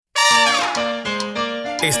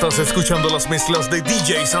Estás escuchando las mezclas de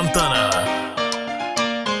DJ Santana.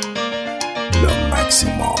 Lo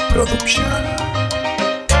Máximo Production.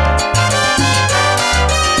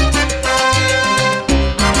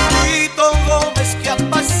 ¿Qué ha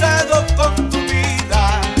pasado con tu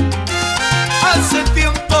vida? Hace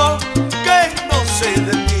tiempo que no sé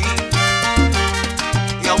de ti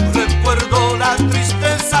y aún recuerdo la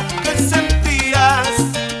tristeza que sentías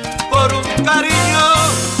por un cariño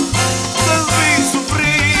que vi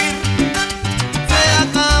sufrir. Se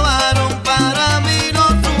acabaron para mí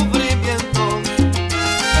los sufrimientos.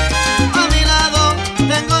 A mi lado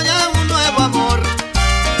tengo ya un nuevo amor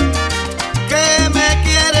que me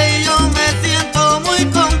quiere y yo me siento muy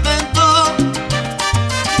contento.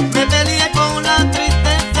 Me peleé con la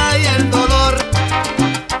tristeza y el dolor.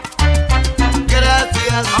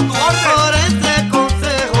 Gracias por este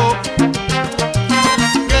consejo.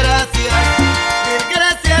 Gracias, mil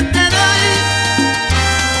gracias te doy.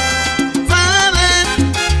 Sabes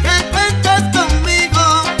que cuentas conmigo.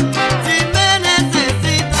 Si me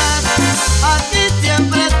necesitas, aquí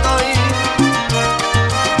siempre estoy.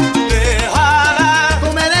 Déjala, tú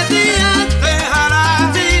me decías, déjala,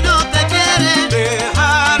 si no te quiere,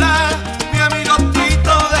 déjala, mi amigo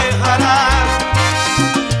Tito, déjala,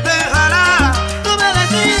 déjala, tú me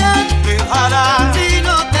decías, déjala, si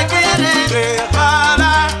no te quiere,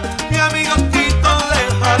 déjala, mi amigo Tito,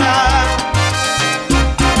 déjala.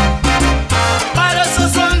 Para eso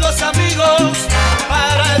son los amigos,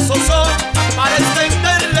 para eso son, para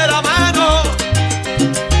extenderle la mano.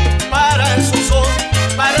 Para eso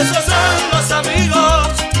son los amigos,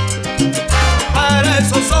 para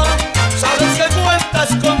eso son, sabes que cuentas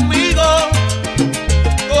conmigo,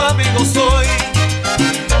 tu amigo soy.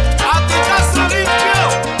 A tu caso limpio,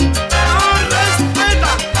 no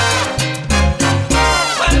respeta.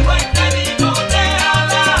 Vuelvo y te digo,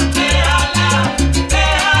 déjala, déjala,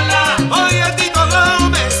 déjala. Oye, Tito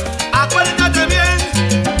Gómez, acuérdate bien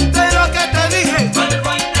de lo que te dije.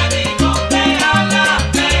 Vuelvo y te digo, déjala,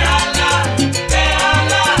 déjala,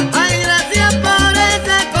 déjala. Ay, gracias por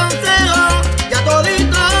ese consejo, ya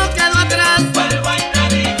todito quedó atrás. Vuelvo y te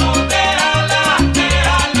digo, déjala,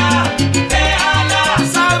 déjala, déjala.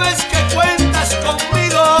 Sabes que cuentas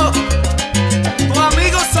conmigo, tu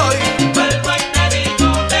amigo soy. Vuelvo y te digo,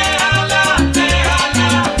 déjala, déjala,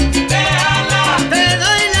 déjala. Te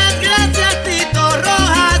doy las gracias, Tito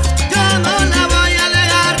Rojas, yo no la voy a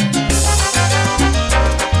dejar.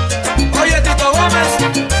 Oye, Tito Gómez,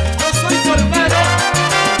 yo soy tu hermano,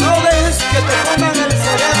 no dejes que te pongan el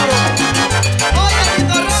cerebro. Oye,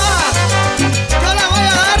 Tito Rojas, yo le voy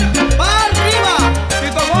a dar para arriba.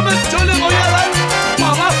 Tito Gómez, yo le voy a dar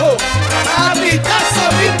para abajo. A mi caso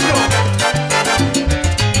limpio.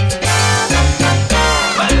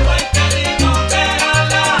 Vuelvo y te digo,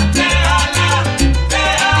 déjala, déjala,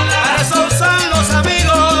 déjala. Para eso son los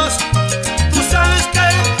amigos, tú sabes que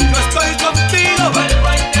yo estoy contigo. Vuelvo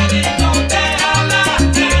y te digo, déjala,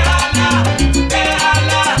 déjala,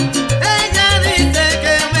 déjala. Ella dice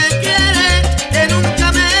que me quiere, que nunca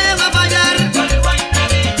me va a fallar. Vuelvo y te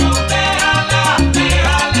digo, déjala,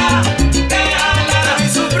 déjala, déjala. Te vi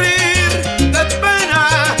sufrir de pena,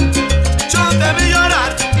 yo te vi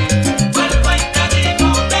llorar. Vuelvo y te digo,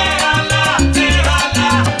 déjala, déjala,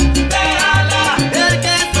 déjala. El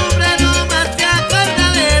que sufre no más se acuerda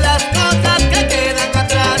de las cosas que quedan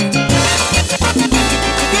atrás.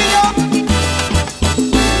 Chiquillo,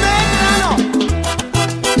 Medrano,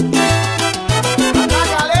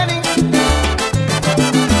 Ataca Lenin.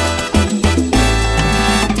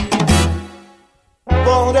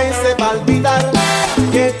 Por ese palpitar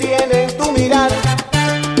que tiene en tu mirar,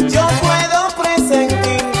 yo puedo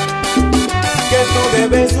presentir que tú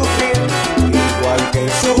debes sufrir igual que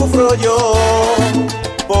sufro yo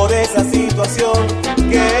por esa situación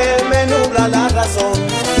que me nubla la razón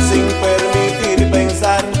sin permitir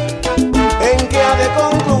pensar en que ha de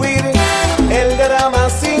concluir el drama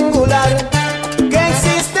singular que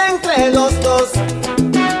existe entre los dos,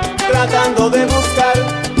 tratando de buscar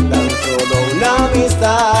tan solo una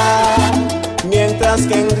amistad, mientras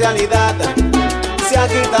que en realidad se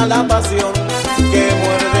agita la pasión que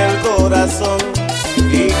muerde el corazón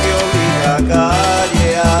y que obliga a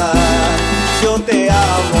callar. Yo te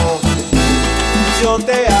amo, yo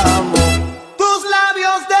te amo. Tus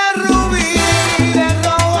labios de rubí, de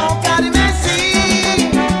rojo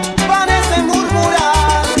carmesí, parecen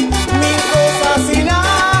murmurar mil cosas sin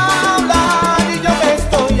hablar. Y yo que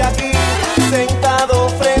estoy aquí, sentado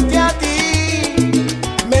frente a ti,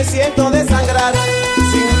 me siento desangrar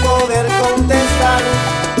sin poder contestar,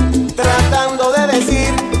 tratando de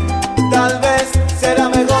decir tal vez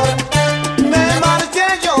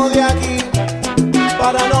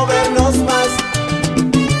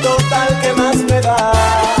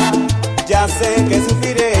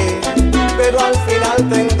al final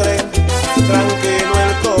tendré tranquilo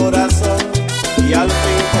el corazón y al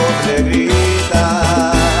fin podré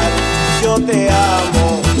gritar: yo te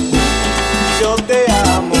amo, yo te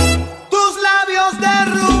amo. Tus labios de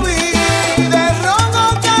rubí, de rojo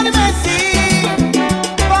carmesí,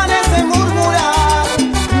 parecen murmurar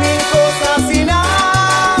mil cosas sin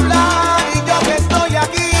hablar. Y yo que estoy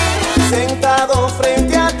aquí, sentado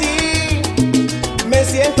frente a ti, me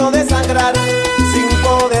siento desangrar sin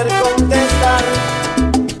poder contestar,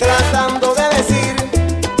 tratando de decir,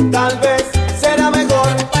 tal vez será mejor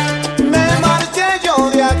me marché yo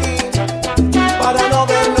de aquí para no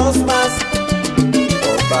vernos más.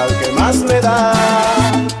 Total, que más me da,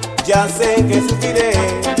 ya sé que sufriré,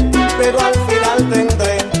 pero al final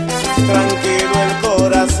tendré tranquilo el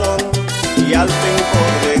corazón y al fin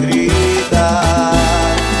podré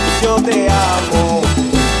gritar: yo te amo,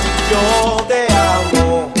 yo te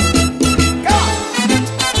amo.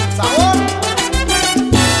 ¡Sabor!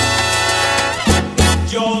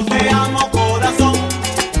 Yo te amo, corazón,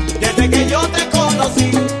 desde que yo te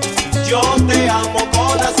conocí. Yo te amo,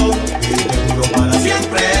 corazón, y te juro para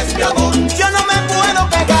siempre es mi amor. Yo no me puedo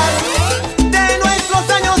pegar de nuestros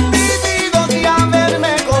años vividos y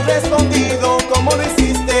haberme correspondido como lo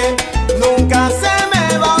hiciste. Nunca se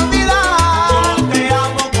me va a olvidar. Yo te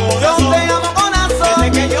amo, corazón,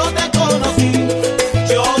 desde que yo te conocí.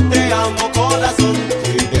 Yo te amo, corazón,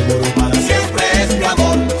 y te juro para siempre es mi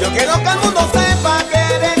amor. Yo quiero que el mundo sepa que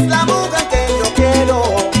eres la mujer que yo quiero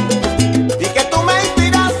y que tú me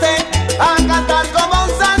inspiraste a cantar como un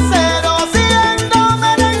salsero, siendo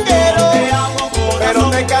merenguero. Te amo, corazón, pero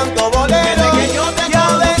te canto bolero, desde que yo te y a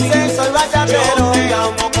veces soy bachatero. Yo te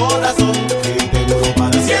amo, corazón, y te juro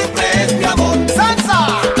para siempre es mi amor. ¡Salsa!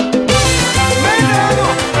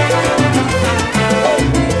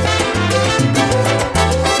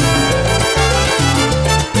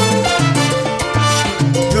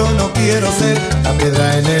 Yo no quiero ser la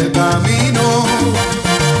piedra en el camino.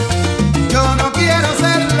 Yo no quiero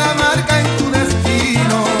ser la marca en tu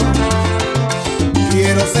destino.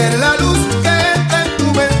 Quiero ser la luz que entra en tu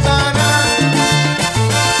ventana.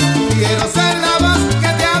 Quiero ser la voz que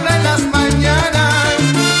te habla en las mañanas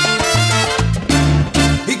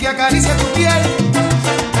y que acaricie tu piel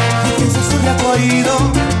y que susurre a tu oído,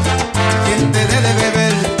 quien te dé de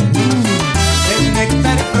beber el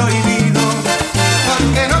néctar prohibido.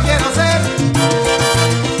 Porque no quiero ser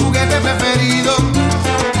tu juguete preferido,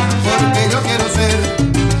 porque yo quiero ser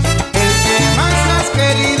el que más has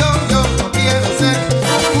querido. Yo no quiero ser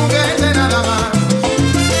un juguete nada más.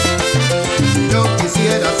 Yo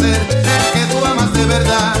quisiera ser el que tú amas de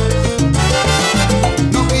verdad.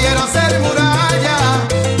 No quiero ser muralla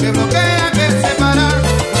que bloquea, que separa.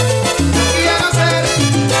 Yo quiero ser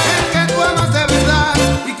el que tú amas de verdad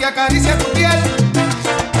y que acaricia tu piel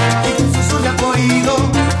y que susurre a tu oído,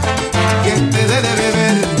 quien te dé de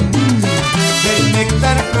beber del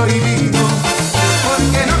néctar prohibido.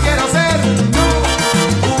 Porque no quiero ser tu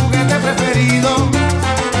juguete preferido,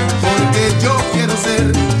 porque yo quiero ser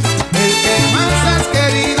el que más has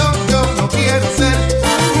querido. Yo no quiero ser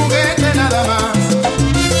un juguete nada más.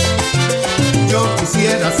 Yo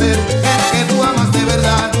quisiera ser el que tú amas de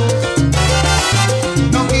verdad.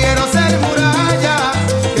 No quiero ser muralla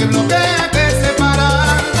que bloquea, que separa.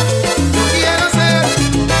 Yo quiero ser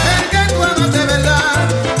el que tú amas de verdad.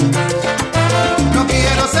 No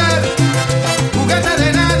quiero ser juguete de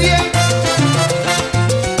nadie.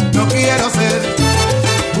 No quiero ser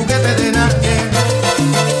juguete de nadie.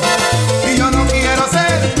 Y yo no quiero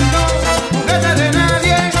ser juguete de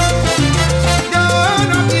nadie. Yo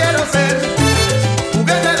no quiero ser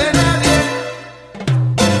juguete de nadie.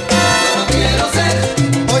 No quiero ser,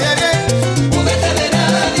 oye bien, juguete de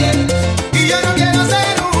nadie. Y yo no quiero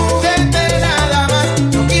ser un juguete nada más.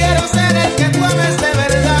 Yo quiero ser el que tú ames de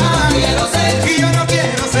verdad. No quiero ser, y yo no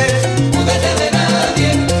quiero ser juguete de nadie.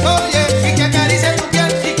 Oye, y que acaricie tu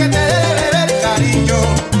piel y que te dé de beber cariño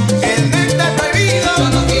el néctar prohibido. Yo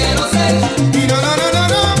no quiero ser, y no, no, no, no,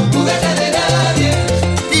 no, juguete de nadie.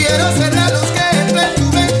 Quiero ser la luz que entra en tu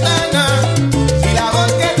ventana y la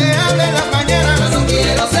voz que te habla en las mañanas. Yo no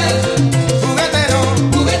quiero ser juguete, no,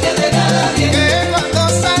 juguete de nadie. Que cuando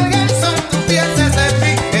salga el sol tú pienses en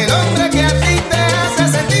mí, el hombre que a ti te hace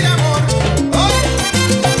sentir amor. Oh,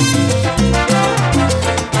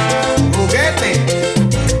 juguete,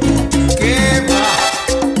 ¿qué va?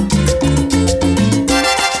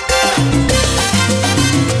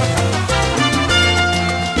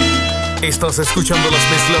 Estás escuchando las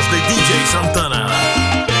mezclas de DJ Santana.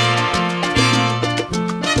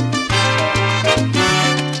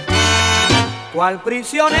 Cual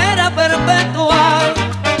prisionera perpetua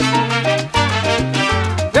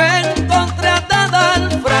encontré a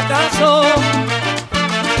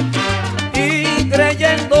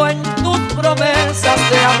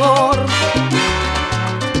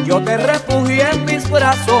yo te refugié en mis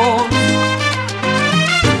brazos.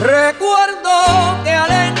 Recuerdo que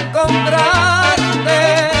al encontrarte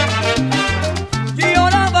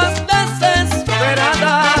llorabas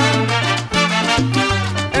desesperada,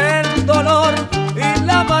 el dolor y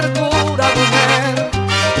la amargura, mujer,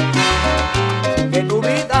 de tu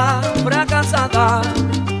vida fracasada.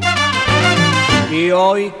 Y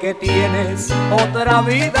hoy que tienes otra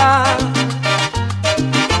vida,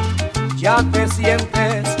 ya te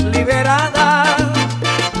sientes liberada.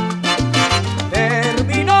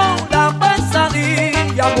 Terminó la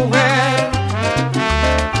pesadilla, mujer,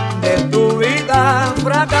 de tu vida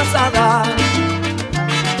fracasada.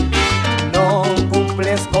 No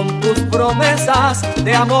cumples con tus promesas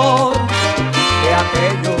de amor, de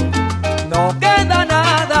aquello no queda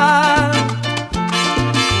nada.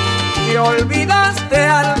 Y olvidaste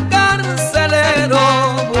al carcelero,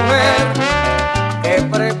 mujer, que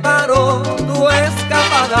preparó tu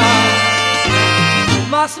escapada.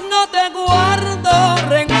 Mas no te guardo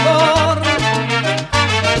rencor,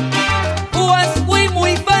 pues fui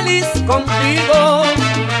muy feliz contigo.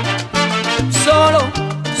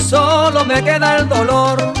 Solo me queda el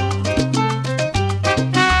dolor,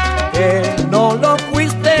 que no lo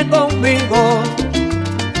fuiste conmigo.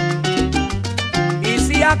 Y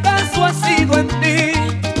si acaso ha sido en ti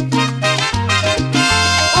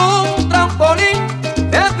un trampolín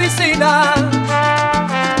de piscina,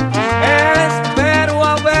 espero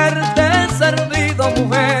haberte servido,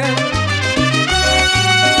 mujer,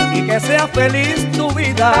 y que sea feliz tu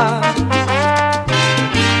vida.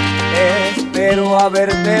 Espero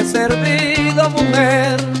haberte servido,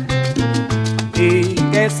 mujer, y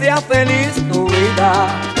que sea feliz tu vida.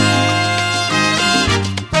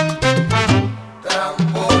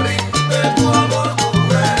 Trampolín de tu amor,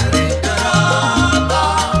 mujer ingrata.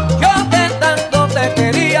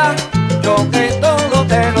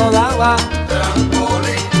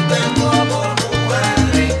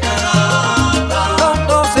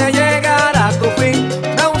 Pronto se llegará a tu fin,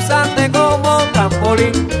 me usaste como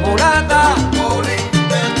trampolín, mulata. Trampolín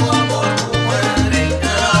de tu amor, mujer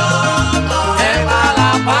ingrata. Lleva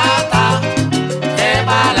la pata,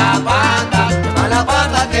 lleva la pata, lleva la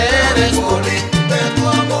pata que eres tú. Trampolín de tu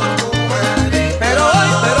amor, mujer ingrata.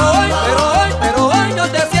 Pero hoy yo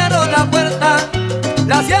te cierro la puerta,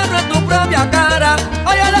 la cierro en tu propia cara.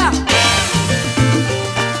 ¡Óyala!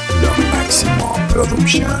 Lo máximo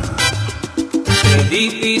production. Qué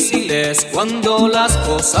difícil es cuando las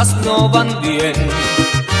cosas no van bien.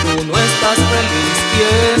 Tú no estás feliz y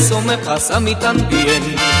eso me pasa a mí también.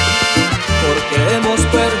 Porque hemos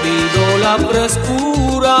perdido la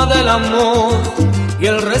frescura del amor y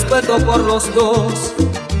el respeto por los dos,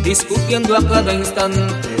 discutiendo a cada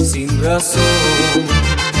instante sin razón.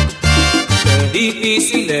 Qué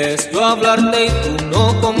difícil es yo hablarte y tú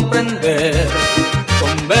no comprender,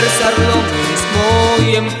 conversar lo mismo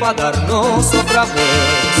y enfadarnos otra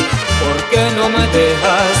vez. ¿Por qué no me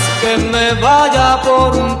dejas que me vaya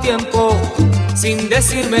por un tiempo sin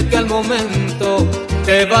decirme que al momento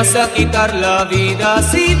te vas a quitar la vida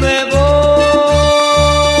si me voy?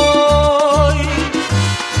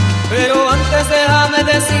 Pero antes déjame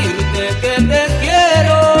decirte que te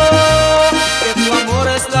quiero, que tu amor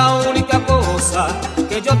es la única cosa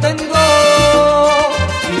que yo tengo.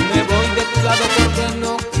 Y me voy de tu lado porque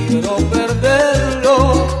no quiero perderlo.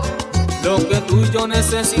 Lo que tú y yo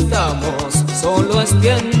necesitamos solo es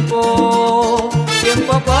tiempo.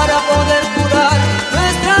 Tiempo para poder curar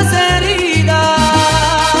nuestras heridas.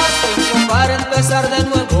 Tiempo para empezar de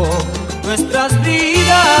nuevo nuestras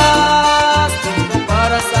vidas. Tiempo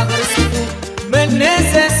para saber si tú me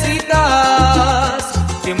necesitas.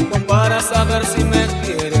 Tiempo para saber si me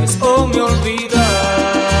quieres o me olvidas.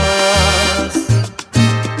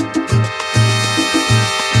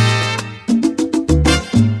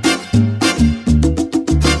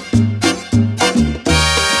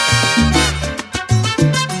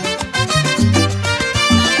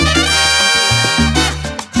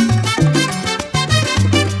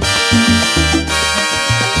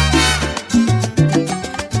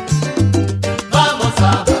 Vamos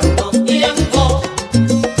a darnos tiempo,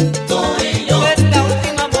 tú y yo. Es la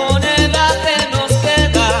última moneda de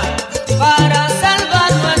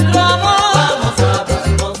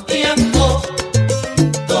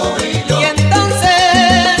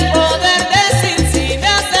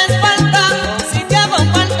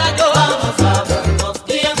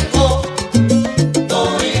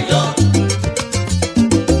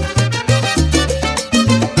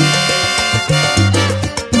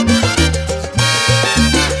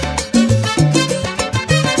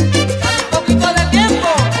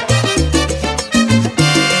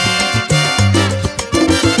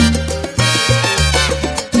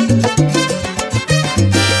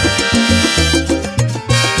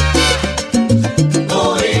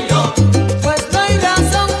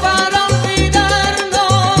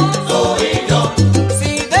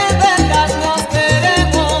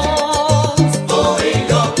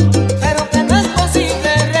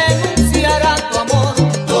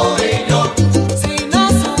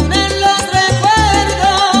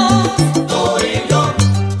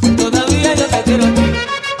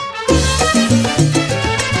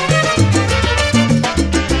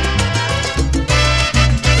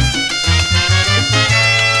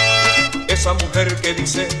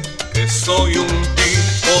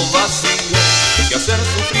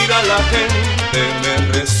a la gente me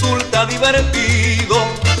resulta divertido.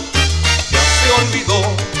 Ya se olvidó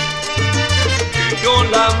que yo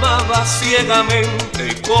la amaba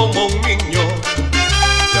ciegamente como un niño.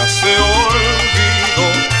 Ya se olvidó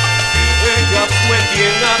que ella fue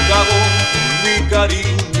quien acabó con mi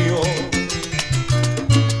cariño.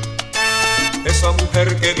 Esa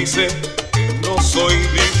mujer que dice que no soy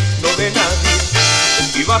digno de nadie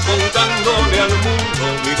y va contándole al mundo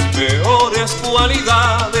mis peores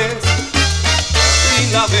cualidades.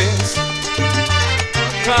 Y la ves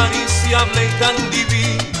acariciable y tan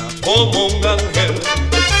divina como un ángel.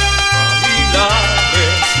 Y la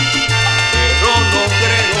ves, pero no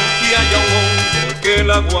creo que haya un hombre que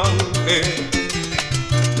la aguante.